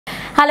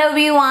Hello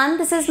everyone,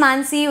 this is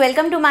Mansi.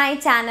 Welcome to my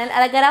channel.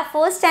 अगर आप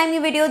first time ये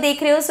video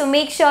देख रहे हो so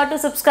make sure to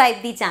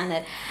subscribe the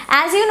channel.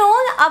 As you know,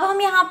 अब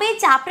हम यहाँ पे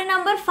चैप्टर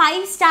नंबर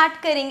 5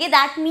 स्टार्ट करेंगे।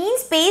 दैट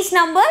मीन्स पेज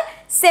नंबर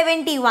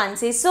 71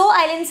 से। सो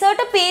I will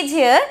insert a page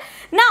here.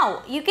 Now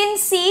you can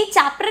see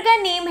chapter का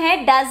नेम है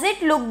does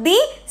it look the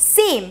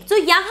same. सो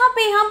यहाँ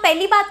पे हम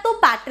पहली बात तो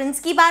पैटर्न्स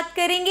की बात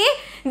करेंगे,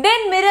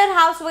 देन मिरर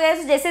हाउस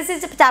वगैरह। जैसे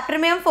जैसे चैप्टर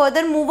में हम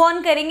फर्दर मूव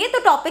ऑन करेंगे तो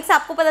टॉपिक्स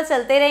आपको पता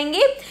चलते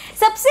रहेंगे।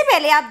 सबसे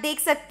पहले आप देख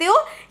सकते हो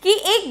कि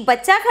एक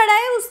बच्चा खड़ा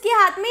है, उसके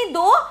हाथ में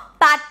दो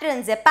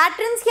पैटर्न्स है।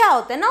 पैटर्न्स क्या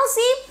होता है ना,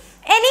 उसी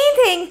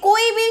एनीथिंग,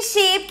 कोई भी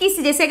शेप,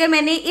 किसी जैसे अगर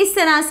मैंने इस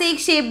तरह से एक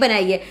शेप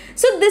बनाई है,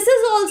 so this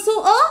is also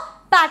a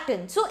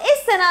pattern. सो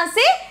इस तरह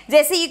से,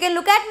 जैसे you can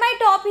look at my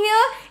top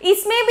here,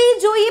 इसमें भी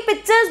जो ये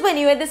पिक्चर्स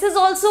बनी हुई है this is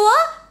also a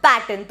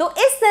pattern. तो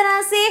इस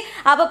तरह से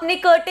आप अपने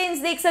कर्टेन्स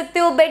देख सकते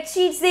हो,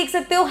 बेडशीट्स देख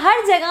सकते हो,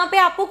 हर जगह पे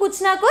आपको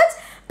कुछ ना कुछ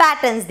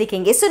पैटर्न्स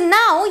दिखेंगे। सो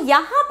नाउ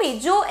यहाँ पे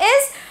जो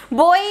इस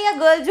बॉय या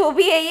गर्ल जो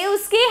भी है, ये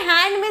उसके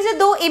हैंड में जो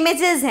दो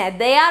इमेजेस हैं,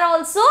 they are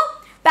also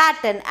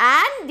pattern.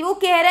 And वो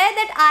कह रहा है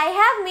that I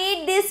have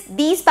made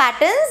these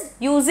patterns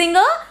using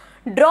a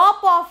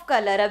drop of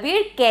colour.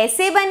 अभी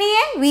कैसे बनी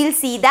है वील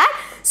सी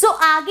दैट। सो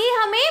आगे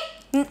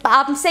हमें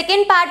आप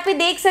सेकेंड पार्ट पे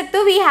देख सकते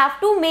हो, we have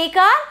to make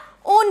our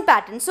own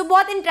pattern. सो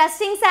बहुत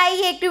इंटरेस्टिंग सा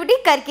ये एक्टिविटी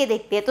करके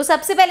देखते हैं। तो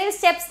सबसे पहले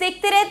स्टेप्स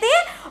देखते रहते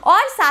हैं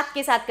और साथ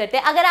के साथ करते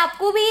हैं। अगर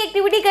आपको भी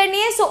एक्टिविटी करनी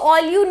है so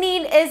all you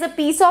need is a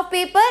piece of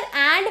paper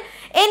and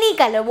any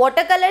colour.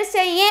 Water colour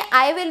चाहिए,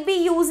 I will be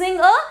using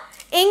a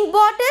ink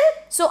bottle.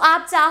 सो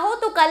आप चाहो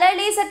तो कलर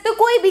ले सकते हो,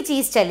 कोई भी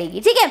चीज चलेगी,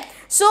 ठीक है।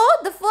 So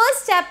the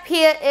first step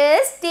here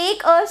is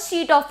take a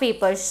sheet of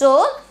paper. So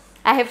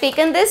I have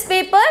taken this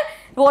paper.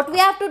 What we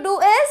have to do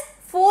is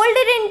fold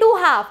it into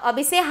half. अब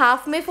इसे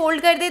हाफ में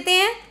फोल्ड कर देते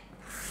हैं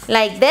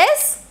like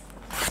this,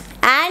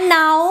 and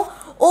now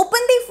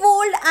open the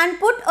fold and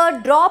put a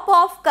drop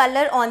of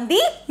color on the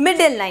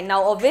middle line. Now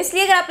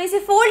obviously अगर आपने इसे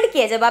fold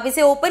किया, जब आप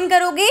इसे open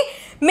करोगे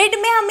mid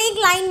में हमें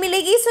एक line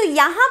मिलेगी। so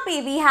यहाँ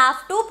पे we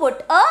have to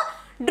put a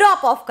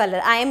drop of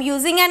color. I am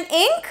using an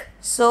ink,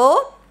 so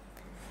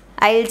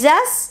I'll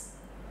just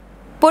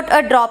put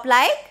a drop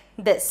like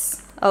this.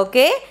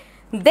 Okay,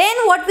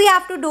 then what we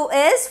have to do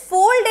is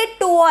fold it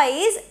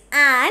twice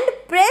and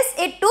press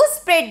it to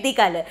spread the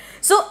color.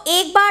 So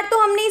एक बार तो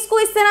हमने इसको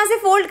इस तरह से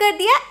fold कर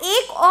दिया,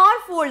 एक और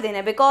फोल्ड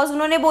देना, बिकॉज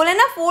उन्होंने बोला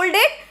ना fold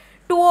it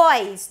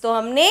twice। तो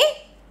हमने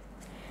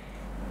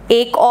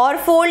एक और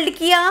फोल्ड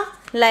किया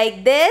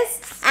like this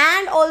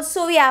and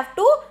also we have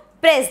to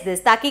press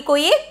this, ताकि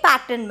कोई एक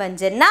पैटर्न बन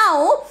जाए।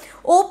 Now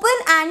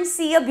open and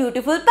see a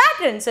beautiful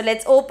pattern. So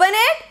let's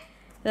open it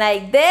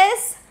like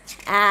this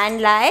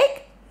and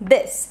like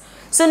this.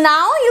 So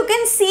now you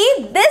can see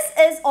this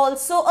is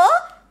also a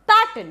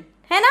pattern,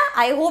 है ना।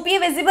 I hope ये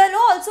visible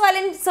हो। Also I'll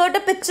insert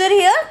a picture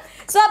here.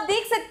 So आप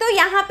देख सकते हो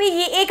यहाँ पे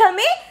ये एक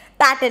हमें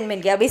पैटर्न मिल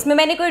गया। अब इसमें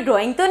मैंने कोई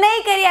ड्राइंग तो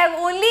नहीं करी, I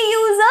only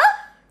use a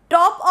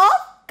drop of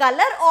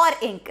color or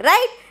ink,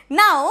 right?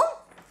 Now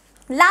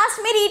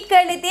last में रीड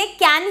कर लेते हैं।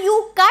 Can you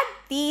cut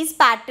these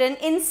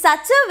pattern in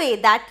such a way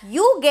that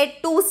you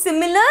get two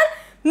similar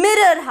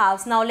mirror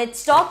halves? Now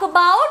let's talk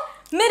about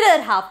mirror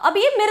half. अब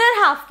ये mirror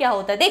half क्या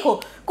होता है, देखो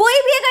कोई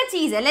भी अगर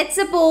चीज है, let's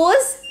suppose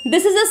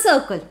this is a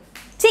circle,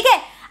 ठीक है।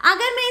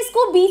 अगर मैं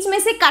इसको बीच में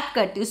से कट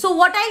करती हूँ, so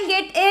what I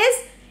get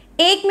is,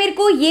 एक मेरे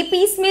को ये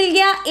पीस मिल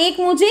गया, एक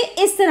मुझे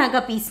इस तरह का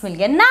पीस मिल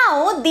गया।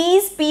 Now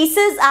these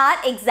pieces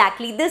are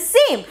exactly the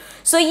same.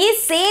 सो ये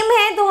सेम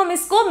है तो हम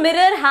इसको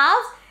मिरर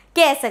हाफ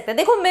कह सकते हैं।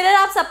 देखो मिरर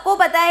आप सबको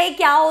पता है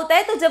क्या होता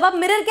है। तो जब आप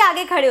मिरर के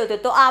आगे खड़े होते हो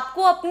तो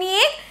आपको अपनी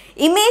एक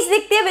इमेज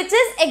दिखती है which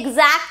is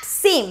exact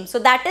same. So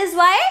that is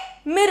why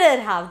mirror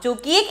half, जो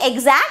कि एक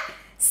एग्जैक्ट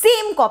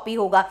सेम कॉपी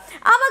होगा।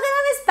 अब अगर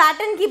हम इस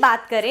पैटर्न की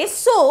बात करें,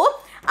 सो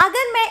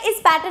अगर मैं इस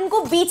पैटर्न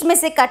को बीच में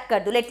से कट कर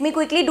दूं, let me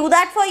quickly do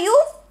that for you.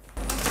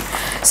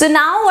 So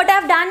now what I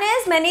have done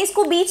is, मैंने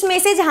इसको बीच में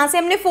से जहां से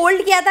हमने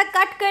फोल्ड किया था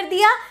कट कर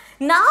दिया।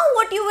 Now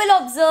what you will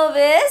observe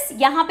is,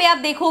 यहाँ पे आप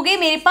देखोगे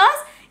मेरे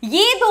पास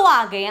ये दो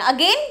आ गए हैं।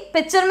 अगेन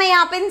पिक्चर में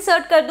यहाँ पे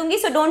इंसर्ट कर दूंगी,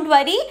 सो डोंट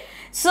वरी।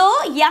 सो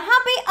यहाँ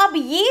पे अब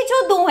ये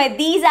जो दो है,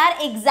 these are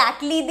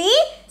exactly the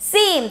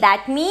same.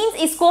 That means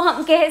इसको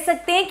हम कह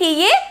सकते हैं कि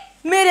ये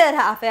मिरर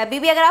हाफ है। अभी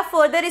भी अगर आप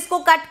फर्दर इसको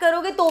कट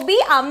करोगे तो भी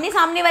आमने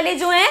सामने वाले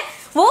जो हैं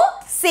वो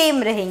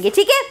सेम रहेंगे,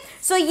 ठीक है।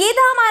 सो ये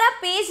था हमारा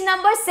page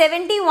number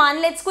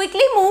 71। Let's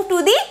quickly move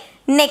to the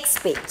next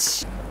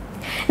page.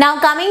 Now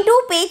coming to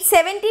page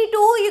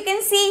 72, you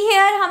can see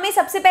here हमें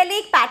सबसे पहले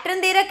एक पैटर्न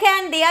दे रखा है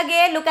एंड दिया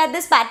गया है, look at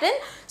this pattern.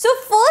 So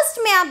first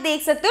में आप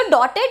देख सकते हो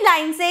डॉटेड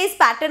लाइन से इस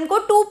पैटर्न को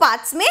टू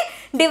पार्ट्स में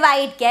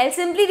डिवाइड किया है।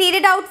 Simply read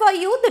it out for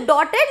you. The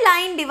dotted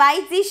line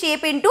divides the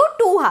shape into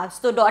two halves.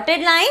 तो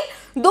डॉटेड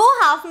लाइन दो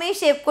हाफ में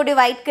शेप को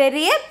डिवाइड कर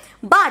रही है।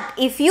 But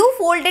if you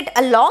fold it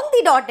along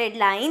the dotted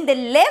line, the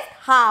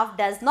left half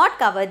does not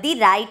cover the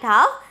right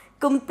half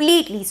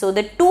completely. So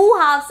the two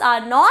halves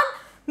are not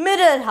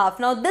mirror half.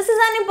 Now this is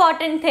an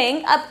important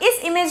thing. अब इस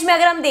image में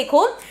अगर हम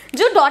देखो,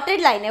 जो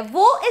dotted line है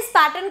वो इस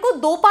पैटर्न को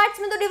दो पार्ट्स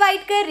में तो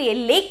डिवाइड कर रही है,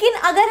 लेकिन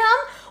अगर हम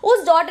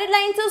उस डॉटेड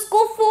लाइन से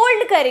उसको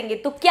फोल्ड करेंगे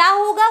तो क्या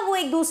होगा, वो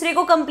एक दूसरे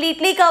को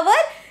कंप्लीटली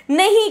कवर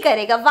नहीं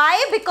करेगा।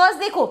 वाई? बिकॉज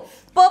देखो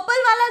पर्पल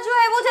वाला जो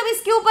है वो जब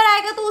इसके ऊपर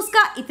आएगा तो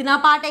उसका इतना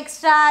पार्ट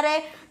एक्स्ट्रा आ रहा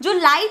है, जो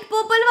लाइट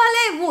पर्पल वाला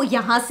है वो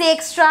यहाँ से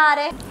एक्स्ट्रा आ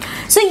रहा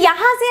है। सो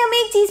यहाँ से हमें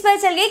एक चीज पता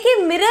चल गई कि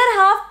मिरर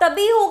हाफ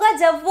तभी होगा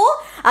जब वो,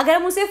 अगर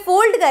हम उसे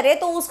फोल्ड करें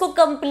तो उसको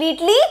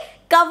कंप्लीटली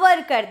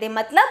कवर कर दे,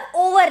 मतलब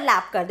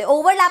ओवरलैप कर दे।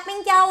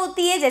 ओवरलैपिंग क्या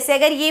होती है, जैसे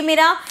अगर ये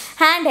मेरा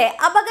हैंड है,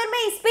 अब अगर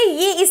मैं इस पे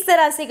ये इस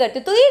तरह से करती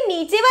हूँ तो ये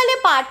नीचे वाले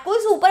पार्ट को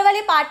इस ऊपर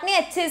वाले पार्ट ने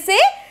अच्छे से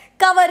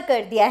कवर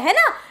कर दिया है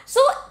ना।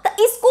 सो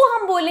इसको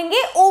हम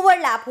बोलेंगे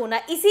ओवरलैप होना।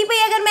 इसी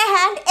पे अगर मैं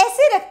हैंड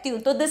ऐसे रखती हूँ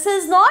तो दिस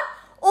इज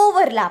नॉट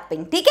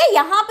ओवरलैपिंग, ठीक है।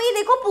 यहाँ पे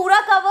देखो पूरा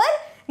कवर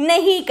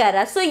नहीं कर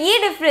रहा। सो ये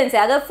डिफरेंस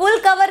है। अगर फुल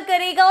कवर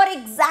करेगा और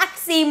एग्जैक्ट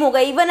सेम होगा,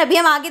 इवन अभी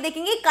हम आगे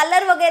देखेंगे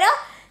कलर वगैरह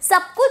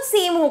सब कुछ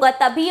सेम होगा,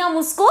 तभी हम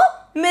उसको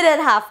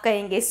मिरर हाफ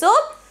कहेंगे। सो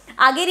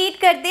आगे रीड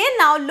करते हैं।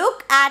 Now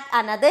look at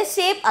another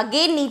shape.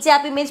 Again नीचे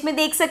आप इमेज में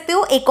देख सकते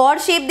हो एक और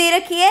शेप दे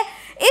रखी है।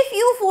 If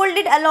you fold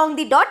it along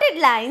the dotted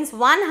lines,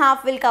 one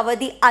half will cover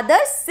the other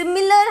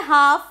similar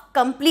half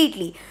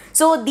completely.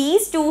 So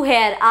these two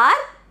here are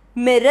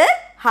mirror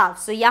half.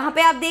 So यहाँ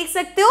पे आप देख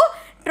सकते हो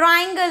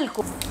triangle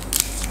को।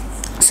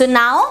 So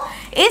now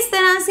इस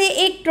तरह से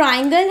एक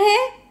triangle है,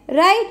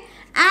 right?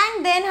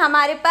 And then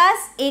हमारे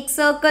पास एक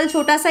सर्कल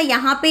छोटा सा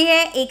यहाँ पे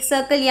है, एक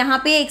सर्कल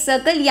यहाँ पे, एक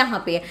सर्कल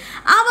यहाँ पे है।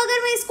 अब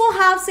अगर मैं इसको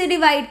हाफ से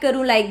डिवाइड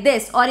करूँ like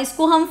this और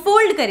इसको हम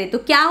फोल्ड करें तो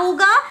क्या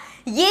होगा,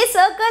 ये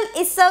सर्कल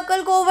इस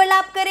सर्कल को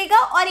ओवरलैप करेगा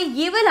और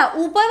ये वाला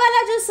ऊपर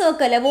वाला जो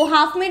सर्कल है वो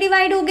हाफ में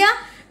डिवाइड हो गया,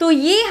 तो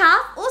ये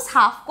हाफ उस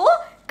हाफ को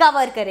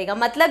कवर करेगा,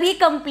 मतलब ये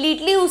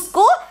कंप्लीटली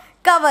उसको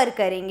कवर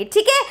करेंगे,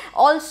 ठीक है।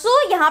 ऑल्सो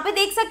यहाँ पे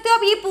देख सकते हो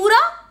अब ये पूरा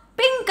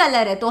पिंक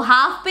कलर है तो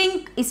हाफ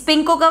पिंक इस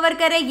पिंक को कवर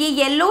करे, ये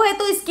येलो है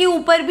तो इसके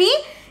ऊपर भी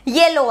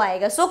येलो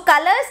आएगा। सो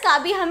कलर्स का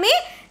भी हमें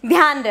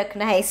ध्यान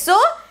रखना है।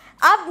 सो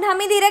अब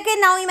हमें दे रखे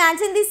now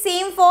imagine the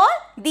same for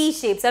the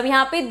shapes. अब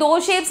यहाँ पे दो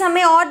शेप्स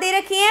हमें और दे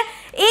रखी हैं।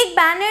 एक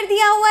बैनर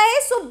दिया हुआ है।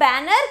 सो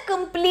बैनर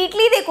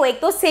कंप्लीटली देखो एक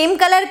तो सेम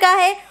कलर का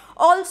है,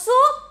 ऑल्सो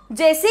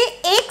जैसे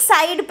एक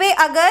साइड पे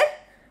अगर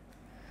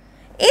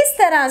इस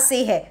तरह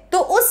से है तो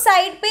उस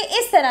साइड पे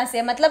इस तरह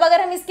से, मतलब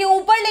अगर हम इसके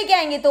ऊपर लेके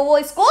आएंगे तो वो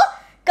इसको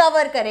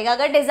कवर करेगा।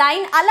 अगर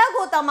डिजाइन अलग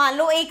होता, मान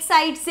लो एक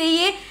साइड से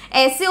ये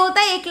ऐसे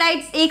होता है,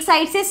 एक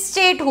साइड से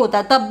स्ट्रेट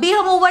होता, तब भी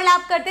हम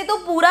ओवरलैप करते तो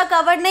पूरा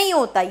कवर नहीं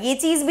होता। ये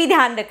चीज भी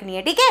ध्यान रखनी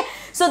है, ठीक है।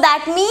 सो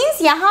दैट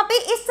मीन्स यहाँ पे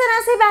इस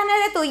तरह से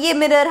बैनर है तो ये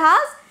मिरर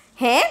हाफ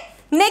है।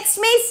 नेक्स्ट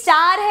में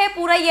स्टार है,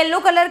 पूरा येलो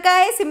कलर का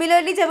है।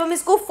 सिमिलरली जब हम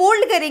इसको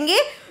फोल्ड करेंगे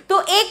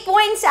तो एक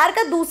पॉइंट स्टार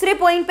का दूसरे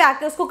पॉइंट पे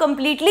आकर उसको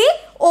कंप्लीटली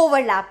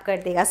ओवरलैप कर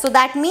देगा। सो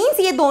दैट मीन्स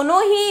ये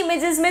दोनों ही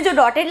इमेजेस में जो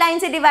डॉटेड लाइन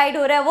से डिवाइड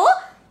हो रहा है वो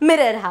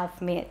मिरर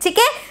हाफ में है, ठीक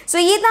है। सो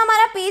ये था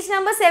हमारा पेज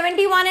नंबर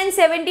 71 एंड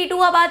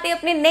 72। अब आते हैं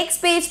अपने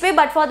नेक्स्ट पेज पे,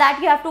 but for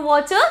that you have to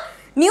watch a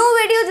new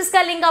video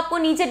जिसका लिंक आपको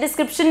नीचे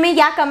डिस्क्रिप्शन में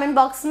या कमेंट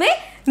बॉक्स में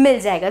मिल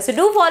जाएगा। So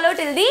do follow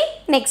till the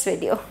next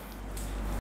video.